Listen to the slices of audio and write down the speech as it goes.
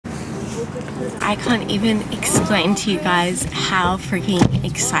I can't even explain to you guys how freaking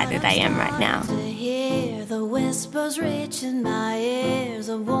excited I am right now. The whispers reaching my ears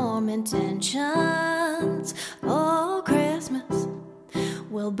of warm intentions. Oh, Christmas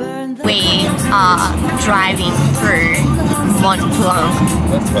will burn the. We are driving through Mont Blanc.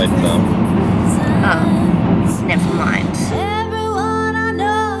 That's right now. Oh, never mind. Everyone I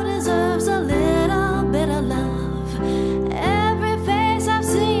know deserves a little bit of love. Every face I've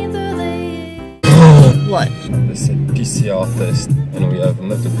seen through the years. What? It's a PCR test, and we have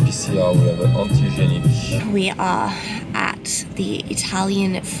not a PCR, we have an antigenic. We are at the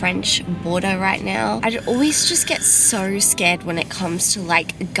Italian-French border right now. I always just get so scared when it comes to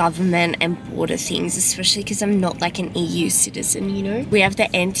like government and border things, especially because I'm not like an EU citizen, you know? We have the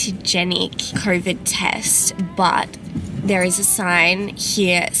antigenic COVID test, but there is a sign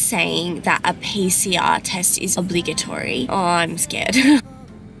here saying that a PCR test is obligatory. Oh, I'm scared.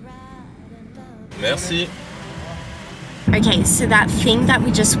 Merci. Okay, so that thing that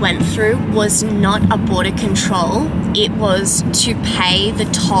we just went through was not a border control. It was to pay the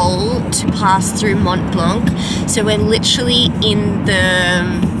toll to pass through Mont Blanc. So we're literally in the,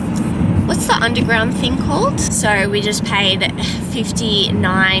 what's the underground thing called? So we just paid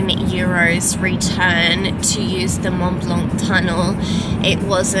 59 euros return to use the Mont Blanc tunnel. It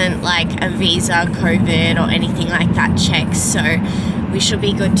wasn't like a visa, COVID or anything like that check, so we should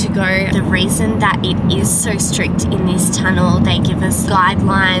be good to go. The reason that it is so strict in this tunnel, they give us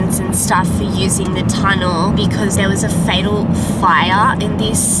guidelines and stuff for using the tunnel because there was a fatal fire in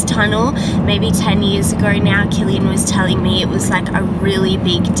this tunnel maybe 10 years ago now. Killian was telling me it was like a really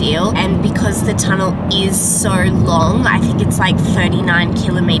big deal, and because the tunnel is so long, I think it's like 39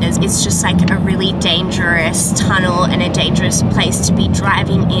 kilometers, it's just like a really dangerous tunnel and a dangerous place to be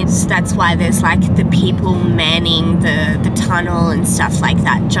driving in. So that's why there's like the people manning the tunnel and stuff like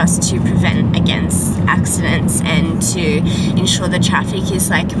that, just to prevent against accidents and to ensure the traffic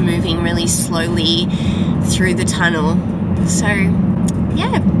is like moving really slowly through the tunnel. So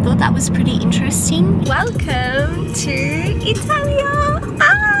yeah, thought that was pretty interesting. Welcome to Italia!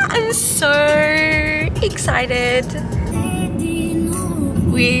 I'm so excited.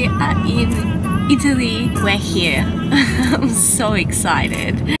 We are in Italy. We're here. I'm so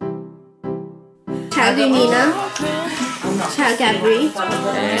excited. Ciao Nina. Ciao Gabri.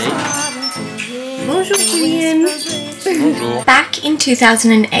 Hey. Bonjour Killian. Bonjour. Back in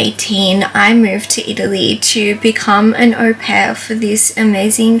 2018, I moved to Italy to become an au pair for this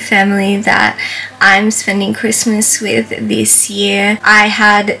amazing family that I'm spending Christmas with this year. I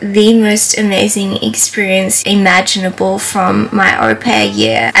had the most amazing experience imaginable from my au pair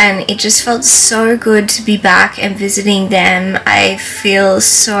year, and it just felt so good to be back and visiting them. I feel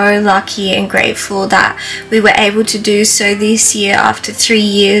so lucky and grateful that we were able to do so this year after 3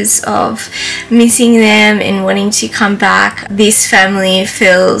 years of missing them and wanting to come back. This family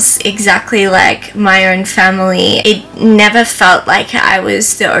feels exactly like my own family. It never felt like I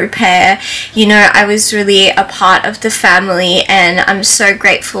was the au pair, you know. I was really a part of the family, and I'm so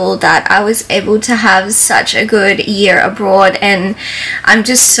grateful that I was able to have such a good year abroad, and I'm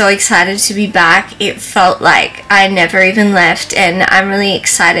just so excited to be back. It felt like I never even left, and I'm really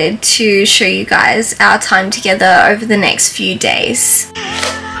excited to show you guys our time together over the next few days.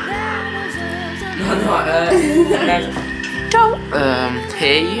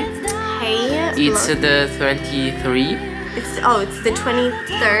 Hey. Hey. It's the 23. It's the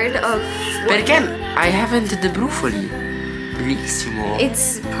 23rd of... Perché I haven't the broccoli. Bellissimo.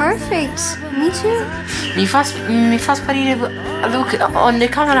 It's perfect. Me too. Mi fa sparire. Look on the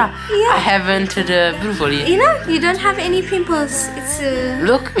camera. Yeah. I haven't the broccoli. You know, you don't have any pimples. It's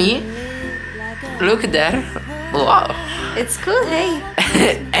Look me. Look there. Wow. It's cool, hey.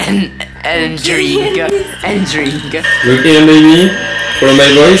 and drink. And drink. Look here, baby. Follow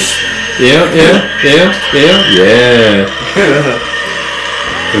my voice. Yeah.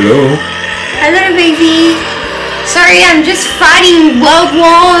 Hello. Hello, baby. Sorry, I'm just fighting World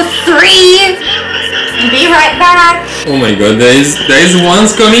War III. Be right back. Oh my god, there is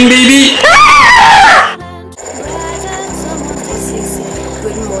one's coming, baby.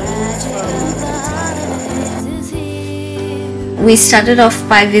 We started off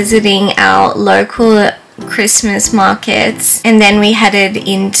by visiting our local Christmas markets, and then we headed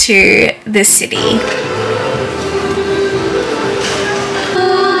into the city.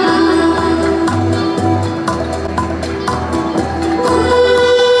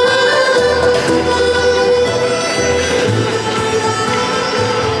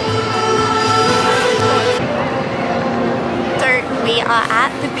 We are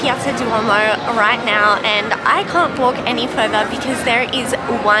at the Piazza Duomo right now, and I can't walk any further because there is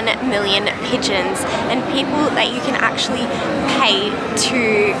 1 million pigeons and people that you can actually pay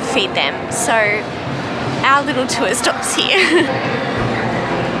to feed them. So our little tour stops here.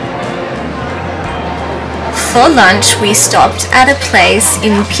 For lunch, we stopped at a place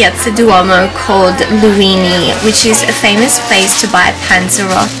in Piazza Duomo called Luini, which is a famous place to buy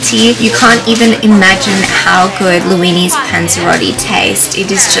panzerotti. You can't even imagine how good Luini's panzerotti tastes.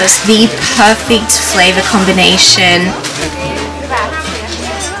 It is just the perfect flavor combination.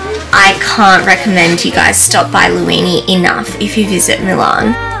 I can't recommend you guys stop by Luini enough if you visit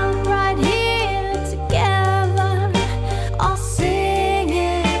Milan. Right here together, all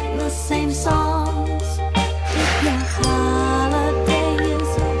singing the same songs. If your holiday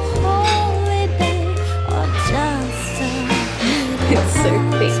is a holy day or just a It's so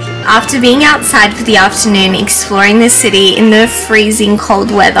big. After being outside for the afternoon exploring the city in the freezing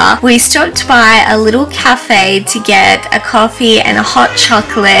cold weather, we stopped by a little cafe to get a coffee and a hot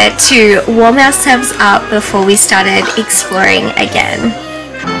chocolate to warm ourselves up before we started exploring again.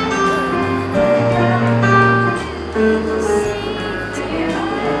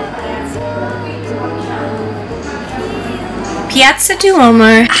 Piazza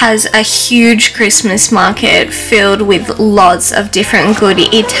Duomo has a huge Christmas market filled with lots of different good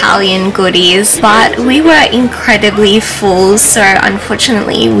Italian goodies, but we were incredibly full, so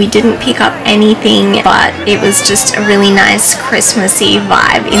unfortunately we didn't pick up anything, but it was just a really nice Christmassy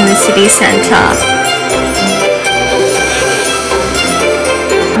vibe in the city centre.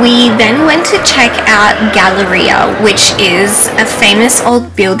 We then went to check out Galleria, which is a famous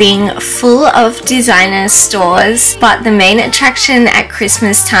old building full of designer stores, but the main attraction at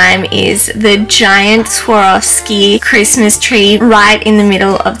Christmas time is the giant Swarovski Christmas tree right in the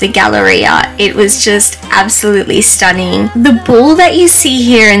middle of the Galleria. It was just absolutely stunning. The ball that you see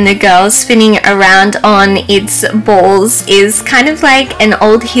here and the girls spinning around on its balls is kind of like an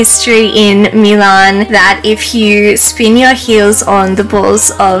old history in Milan, that if you spin your heels on the balls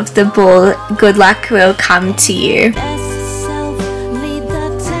of the ball, good luck will come to you. best self. Lead the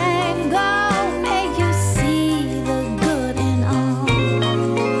tango, make you see the good in all.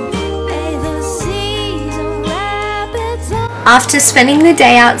 May the seas of rabbits all. After spending the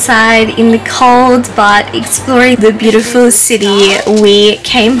day outside in the cold but exploring the beautiful city, we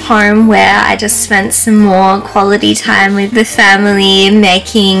came home where I just spent some more quality time with the family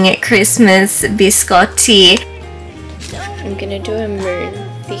making Christmas biscotti. I'm gonna do a moon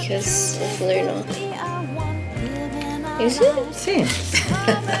because of Luna. Is it? Sì.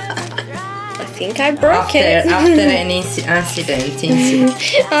 I think I broke it. After an incident.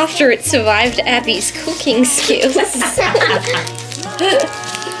 After it survived Abby's cooking skills.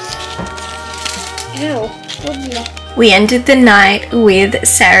 Ow. We ended the night with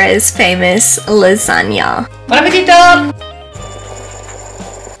Sarah's famous lasagna. Buon appetito!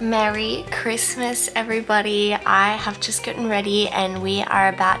 Merry Christmas, everybody. I have just gotten ready and we are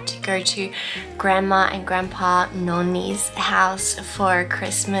about to go to Grandma and Grandpa Nonni's house for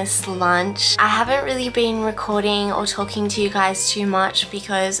Christmas lunch. I haven't really been recording or talking to you guys too much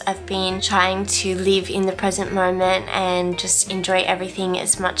because I've been trying to live in the present moment and just enjoy everything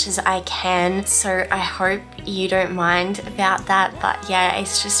as much as I can. So I hope you don't mind about that, but yeah,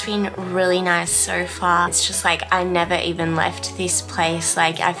 it's just been really nice so far. It's just like I never even left this place.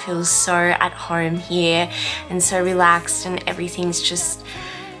 Like I feel so at home here and so relaxed and everything's just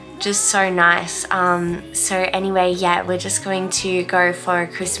so nice. So anyway, yeah, we're just going to go for a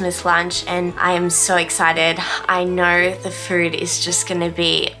Christmas lunch and I am so excited. I know the food is just gonna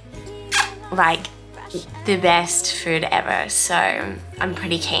be like the best food ever, so I'm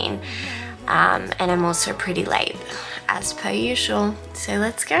pretty keen. And I'm also pretty late as per usual, so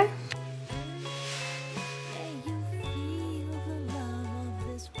let's go.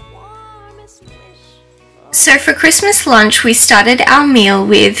 So for Christmas lunch, we started our meal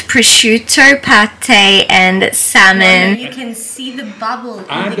with prosciutto, pate, and salmon. You can see the bubble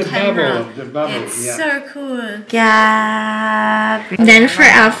in the camera. The bubble, It's yeah. so cool. Yeah. Then for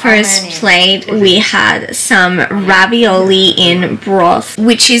our first plate, we had some ravioli in broth,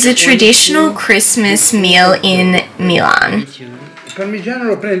 which is a traditional Christmas meal in Milan. Il parmigiano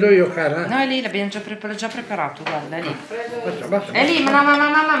lo prendo io, cara? No, è lì, l'abbiamo già preparato, guarda, è lì. Basta, basta. È lì,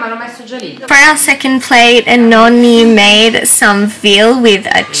 ma l'ho messo già lì. For our second plate, Nonni made some veal with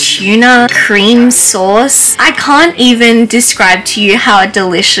a tuna cream sauce. I can't even describe to you how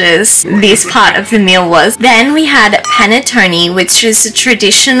delicious this part of the meal was. Then we had panettone, which is a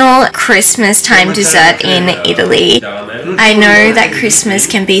traditional Christmas time dessert in Italy. I know that Christmas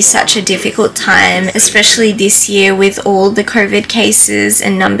can be such a difficult time, especially this year with all the COVID cases cases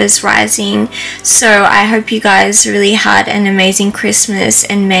and numbers rising. So I hope you guys really had an amazing Christmas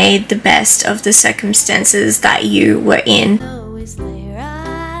and made the best of the circumstances that you were in. Always sleigh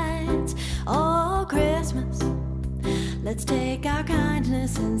rides, oh Christmas. Let's take our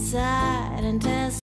kindness inside and test